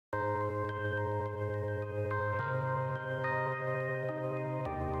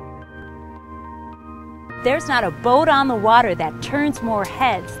There's not a boat on the water that turns more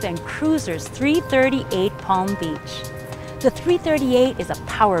heads than Cruiser's 338 Palm Beach. The 338 is a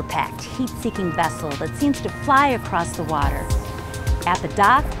power-packed, heat-seeking vessel that seems to fly across the water. At the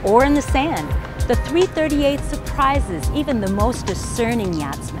dock or in the sand, the 338 surprises even the most discerning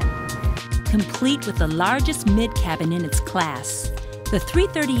yachtsmen. Complete with the largest mid-cabin in its class, the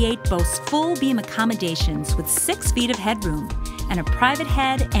 338 boasts full beam accommodations with 6 feet of headroom and a private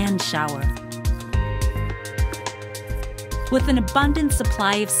head and shower. With an abundant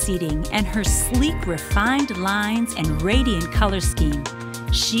supply of seating and her sleek, refined lines and radiant color scheme,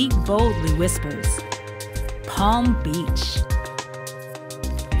 she boldly whispers, Palm Beach.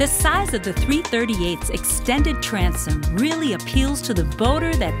 The size of the 338's extended transom really appeals to the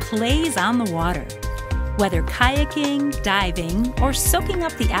boater that plays on the water. Whether kayaking, diving, or soaking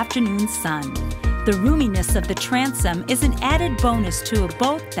up the afternoon sun, the roominess of the transom is an added bonus to a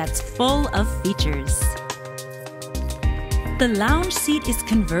boat that's full of features. The lounge seat is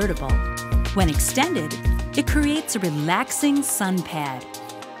convertible. When extended, it creates a relaxing sun pad.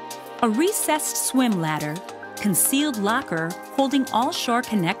 A recessed swim ladder, concealed locker holding all shore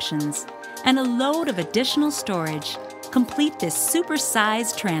connections, and a load of additional storage complete this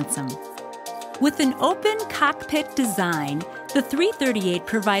supersized transom. With an open cockpit design, the 338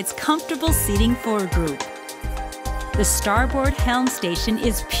 provides comfortable seating for a group. The starboard helm station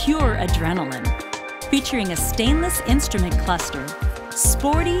is pure adrenaline, featuring a stainless instrument cluster,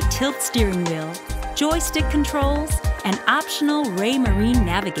 sporty tilt steering wheel, joystick controls, and optional Ray Marine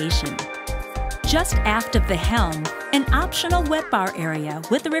navigation. Just aft of the helm, an optional wet bar area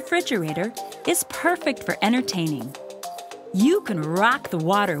with a refrigerator is perfect for entertaining. You can rock the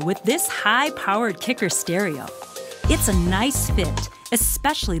water with this high-powered kicker stereo. It's a nice fit,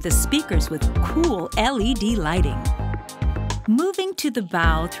 especially the speakers with cool LED lighting. Moving to the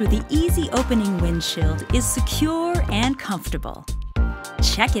bow through the easy opening windshield is secure and comfortable.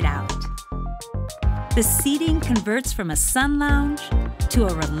 Check it out. The seating converts from a sun lounge to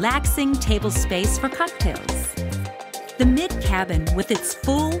a relaxing table space for cocktails. The mid-cabin, with its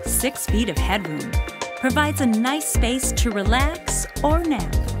full 6 feet of headroom, provides a nice space to relax or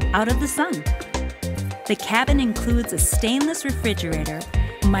nap out of the sun. The cabin includes a stainless refrigerator,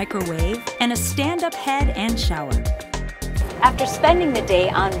 microwave, and a stand-up head and shower. After spending the day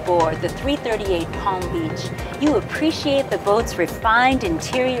on board the 338 Palm Beach, you appreciate the boat's refined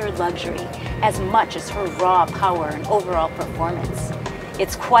interior luxury as much as her raw power and overall performance.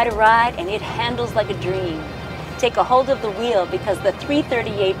 It's quite a ride and it handles like a dream. Take a hold of the wheel because the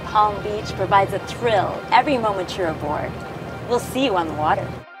 338 Palm Beach provides a thrill every moment you're aboard. We'll see you on the water.